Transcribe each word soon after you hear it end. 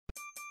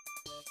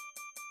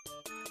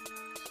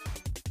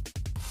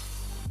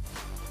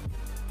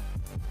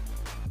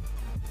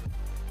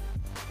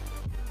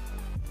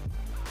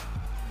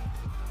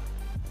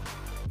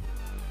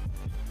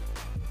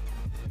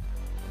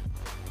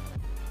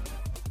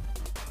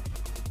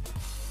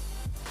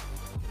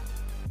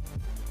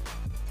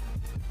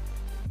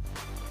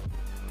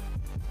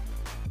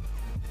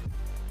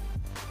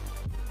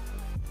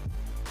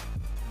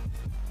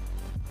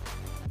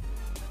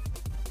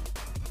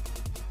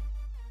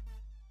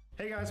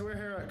Hey guys, we're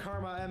here at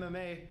Karma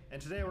MMA,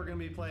 and today we're going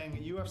to be playing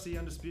UFC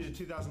Undisputed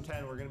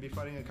 2010. We're going to be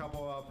fighting a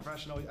couple of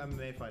professional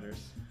MMA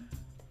fighters.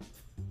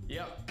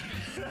 Yep.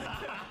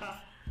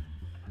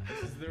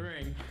 This is the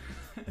ring.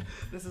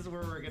 This is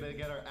where we're going to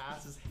get our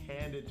asses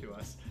handed to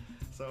us.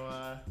 So,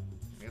 I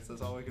guess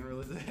that's all we can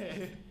really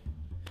say.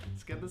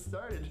 Let's get this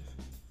started.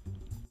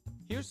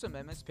 Here's some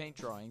MS Paint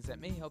drawings that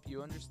may help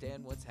you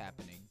understand what's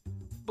happening.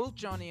 Both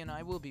Johnny and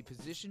I will be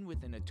positioned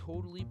within a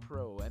totally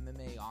pro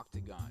MMA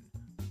octagon.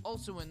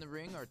 Also in the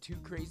ring are two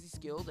crazy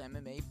skilled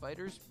MMA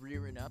fighters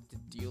rearing up to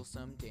deal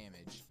some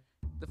damage.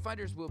 The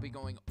fighters will be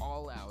going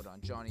all out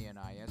on Johnny and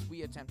I as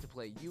we attempt to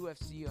play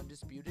UFC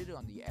Undisputed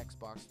on the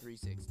Xbox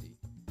 360.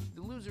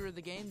 The loser of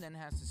the game then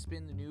has to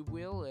spin the noob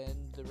wheel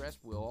and the rest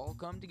will all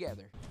come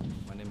together.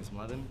 My name is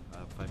Mladen. I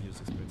have 5 years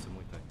experience in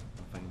Muay Thai.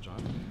 I'm fighting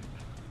John.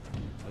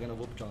 I'm gonna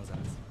whoop John's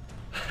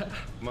ass.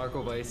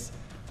 Marco Weiss,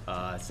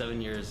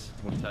 7 years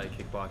Muay Thai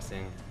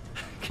kickboxing.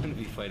 Gonna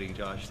be fighting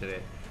Josh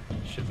today.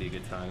 Should be a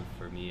good time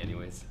for me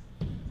anyways.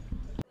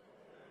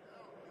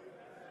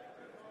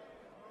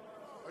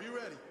 Are you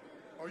ready?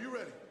 Are you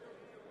ready?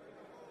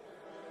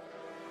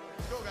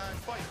 Let's go guys,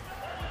 fight!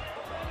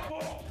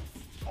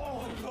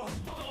 Oh my god!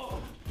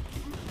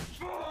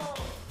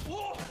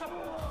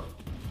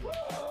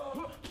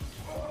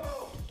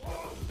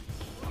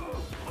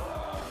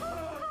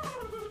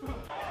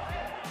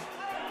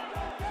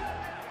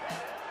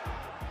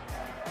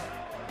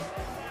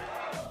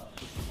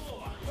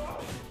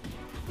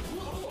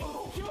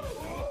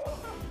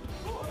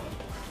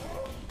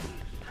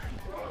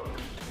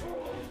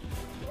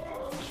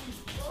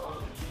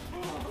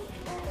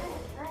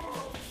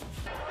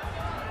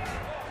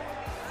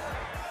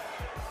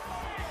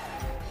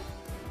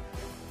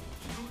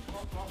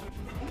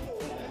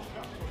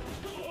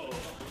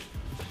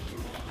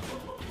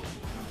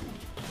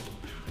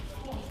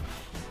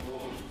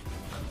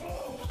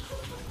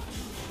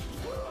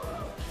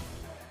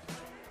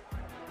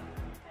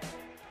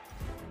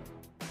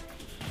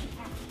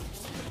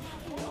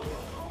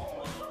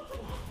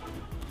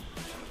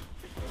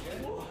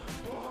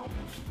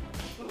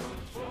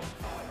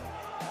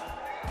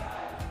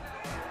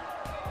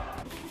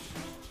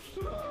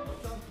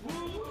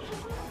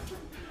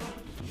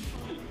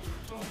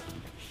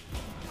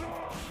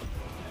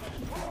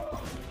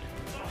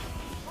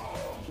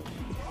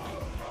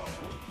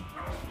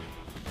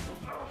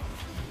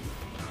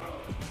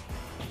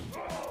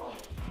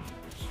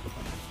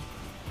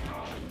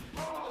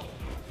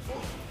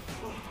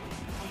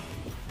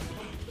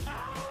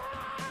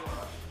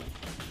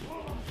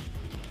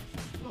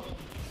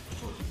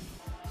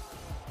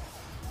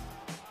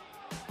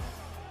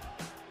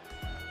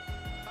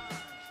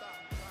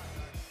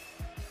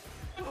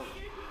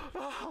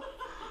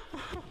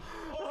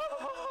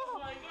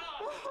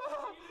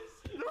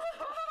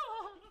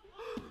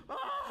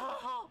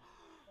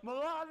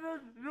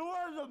 Mladen, you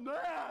are the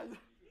man!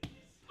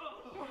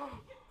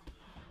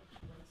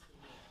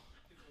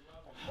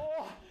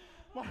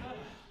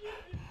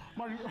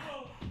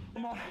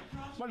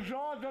 My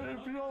jaw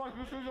doesn't feel like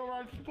this is the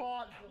right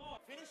spot.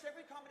 Finish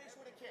every combination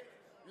with a kick.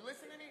 You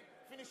listen to me?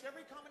 Finish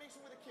every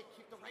combination with a kick.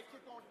 Keep the right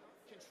kick going.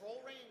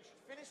 Control range.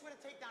 Finish with a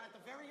takedown at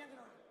the very end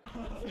of the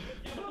round.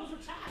 Yeah, those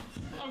are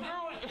taps.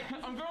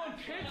 I'm throwing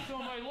kicks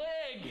on my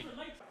leg.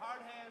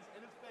 Hard hands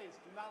in his face.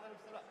 Do not let him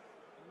sit up.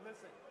 And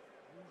listen.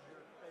 Use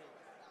your face.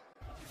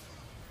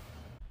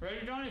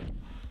 Ready, Johnny?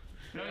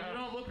 No, you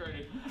don't look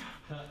ready.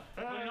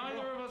 But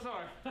neither of us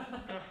are.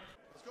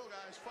 Let's go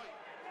guys, fight!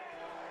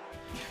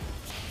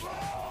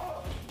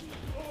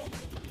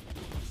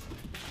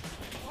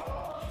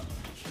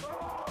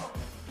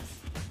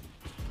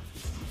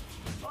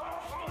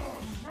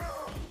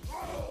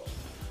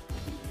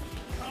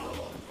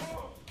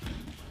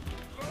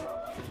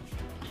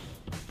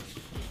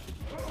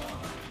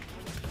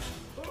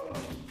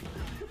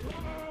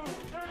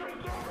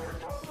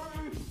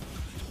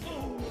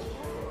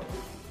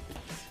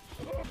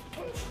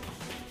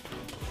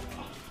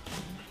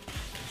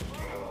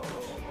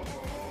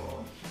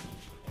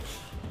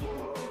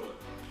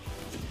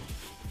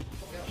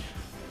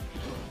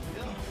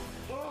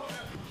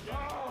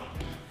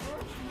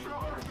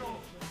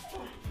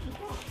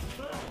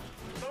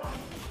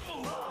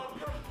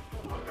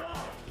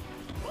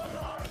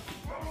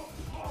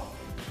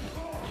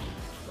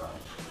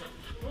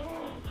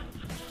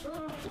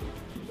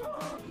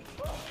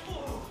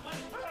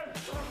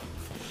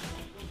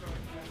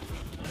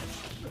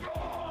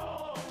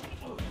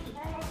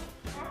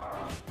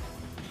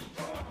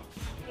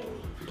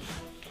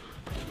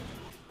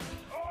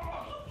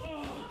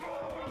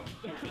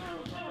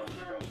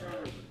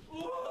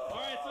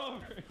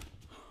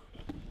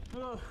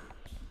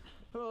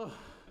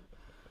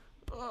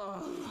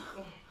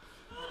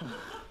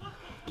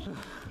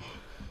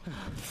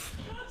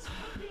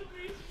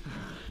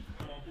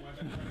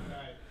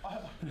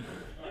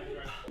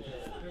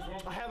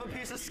 I have a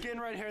piece of skin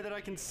right here that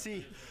I can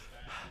see.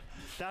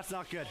 That's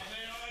not good.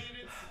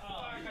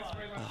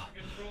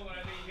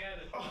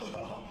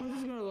 I'm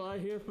just gonna lie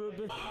here for a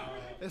bit.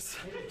 Is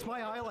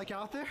my eye like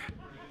out there?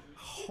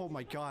 Oh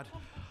my god.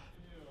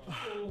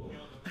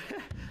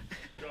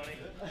 Johnny.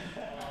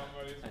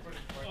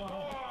 Oh,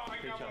 I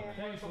got more.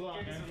 Thanks a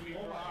lot, man.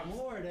 Oh my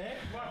lord, eh?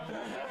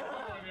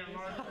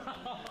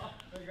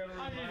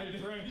 I need a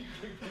drink.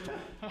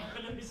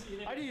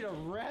 I need a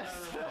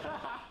rest.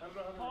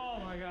 Oh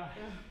my god.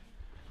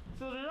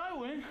 So did I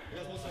win?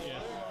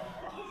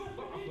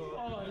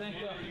 Oh, thank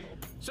God.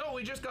 So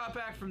we just got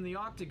back from the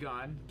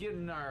octagon,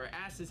 getting our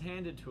asses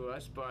handed to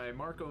us by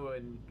Marco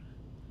and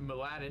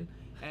Mladen,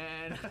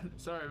 and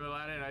sorry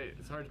Mladen,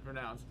 it's hard to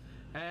pronounce,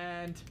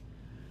 and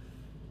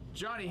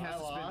Johnny has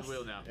to spin the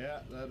wheel now.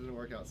 Yeah, that didn't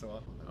work out so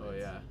well. Oh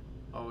yeah,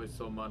 always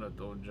so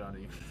monotone,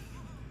 Johnny.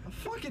 I'm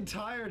fucking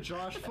tired,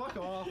 Josh. Fuck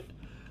off.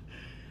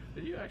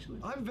 Did you actually?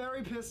 I'm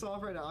very pissed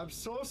off right now. I'm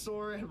so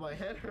sore and my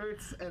head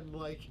hurts and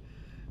like,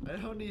 I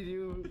don't need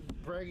you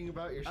bragging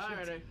about your shit.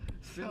 Alright,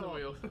 spin the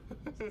wheel.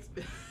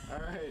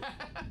 Alright.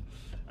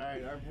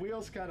 Alright, our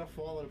wheel's kind of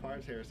falling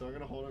apart here, so I'm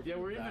gonna hold it. Yeah,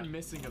 from we're the back. even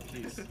missing a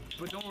piece.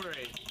 But don't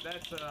worry,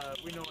 that's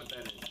we know what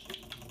that is.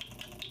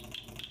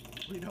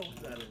 We know what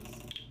that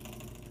is.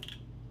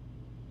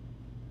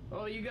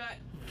 Oh, you got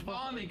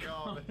vomit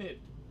comment.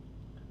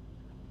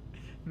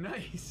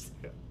 Nice.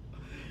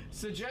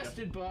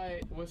 Suggested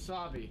by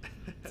Wasabi.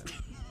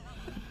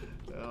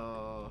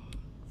 Oh,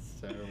 it's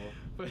terrible.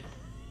 But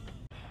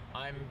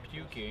I'm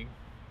puking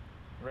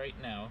right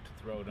now to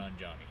throw it on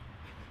Johnny.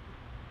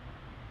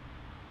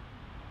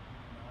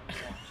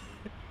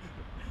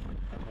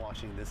 I'm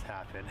watching this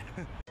happen.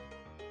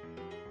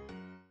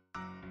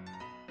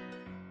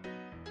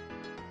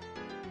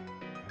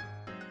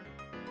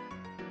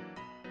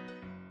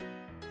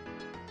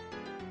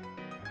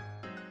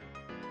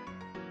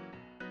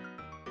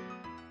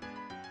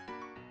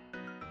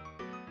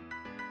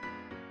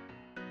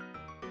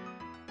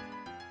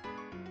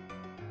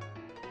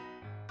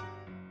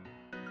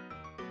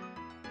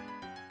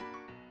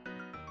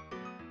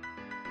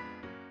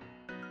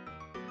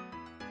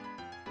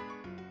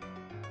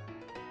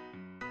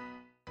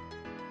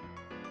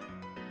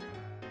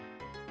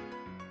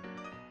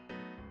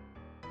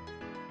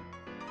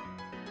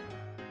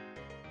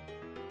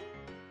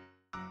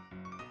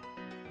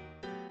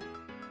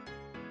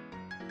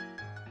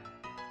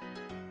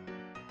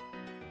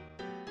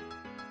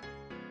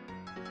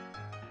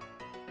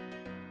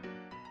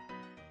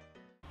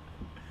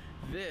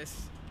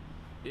 This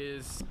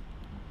is,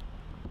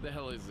 the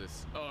hell is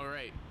this? Oh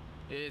right,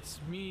 it's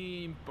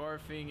me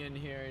barfing in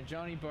here,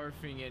 Johnny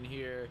barfing in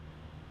here,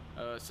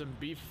 some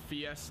beef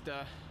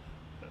fiesta,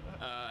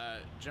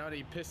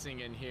 Johnny pissing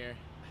in here,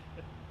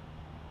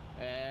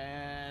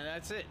 and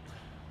that's it.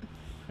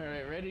 All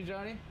right, ready,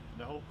 Johnny?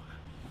 No.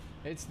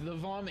 It's the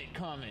vomit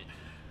comment.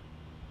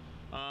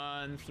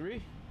 On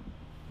 3,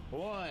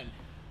 1,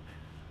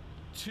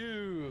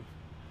 2,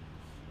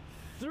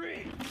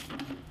 3.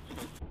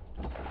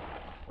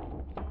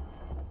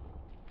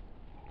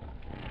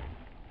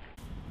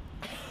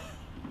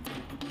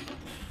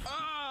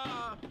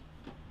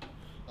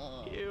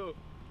 Ew.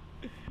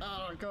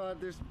 Oh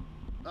god, there's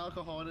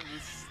alcohol in it and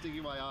it's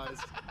stinging my eyes.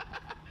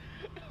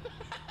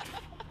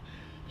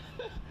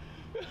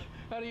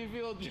 How do you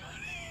feel, Johnny?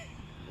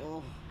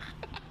 Oh.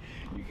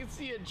 You can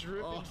see it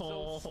dripping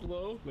so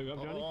slow. Look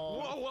up, Johnny.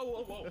 Whoa, whoa,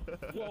 whoa, whoa.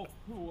 Whoa,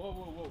 whoa,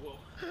 whoa, whoa,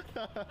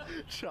 whoa.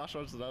 Josh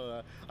wants to know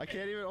that. I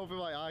can't even open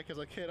my eye because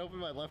I can't open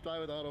my left eye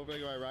without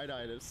opening my right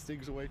eye and it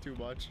stings way too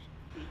much.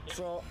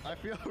 So I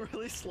feel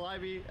really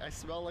slimy. I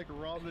smell like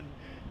rum and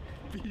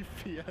beef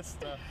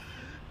fiesta.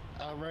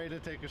 I'm ready to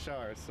take a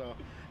shower. So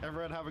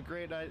everyone have a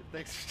great night.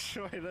 Thanks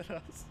for joining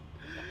us.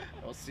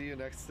 I'll see you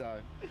next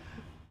time.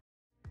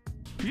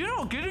 You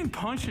know, getting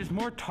punched is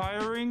more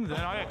tiring than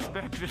I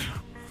expected.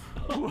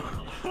 Josh!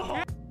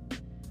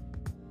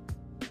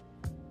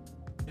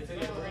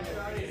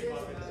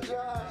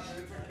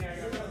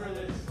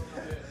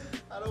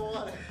 I don't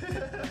want it.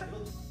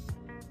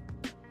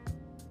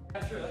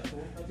 That's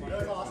cool.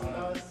 That's awesome.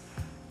 That was...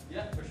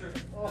 Yeah, for sure.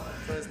 Oh.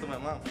 Tell this to my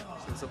mom.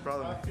 She's so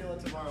proud of me. I'll feel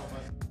it tomorrow,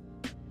 but...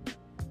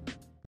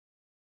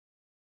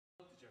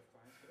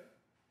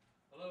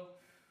 Hello?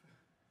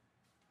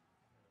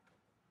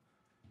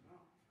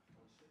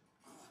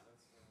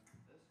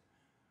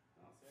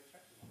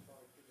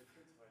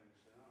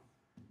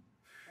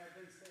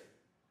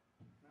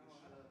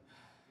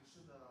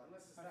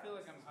 I feel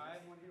like I'm high,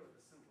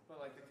 but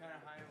like the kind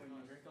of high when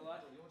you drink a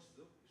lot.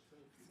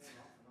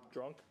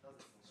 Drunk?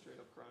 Straight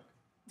up crunk.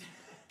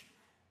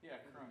 Yeah,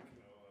 crunk.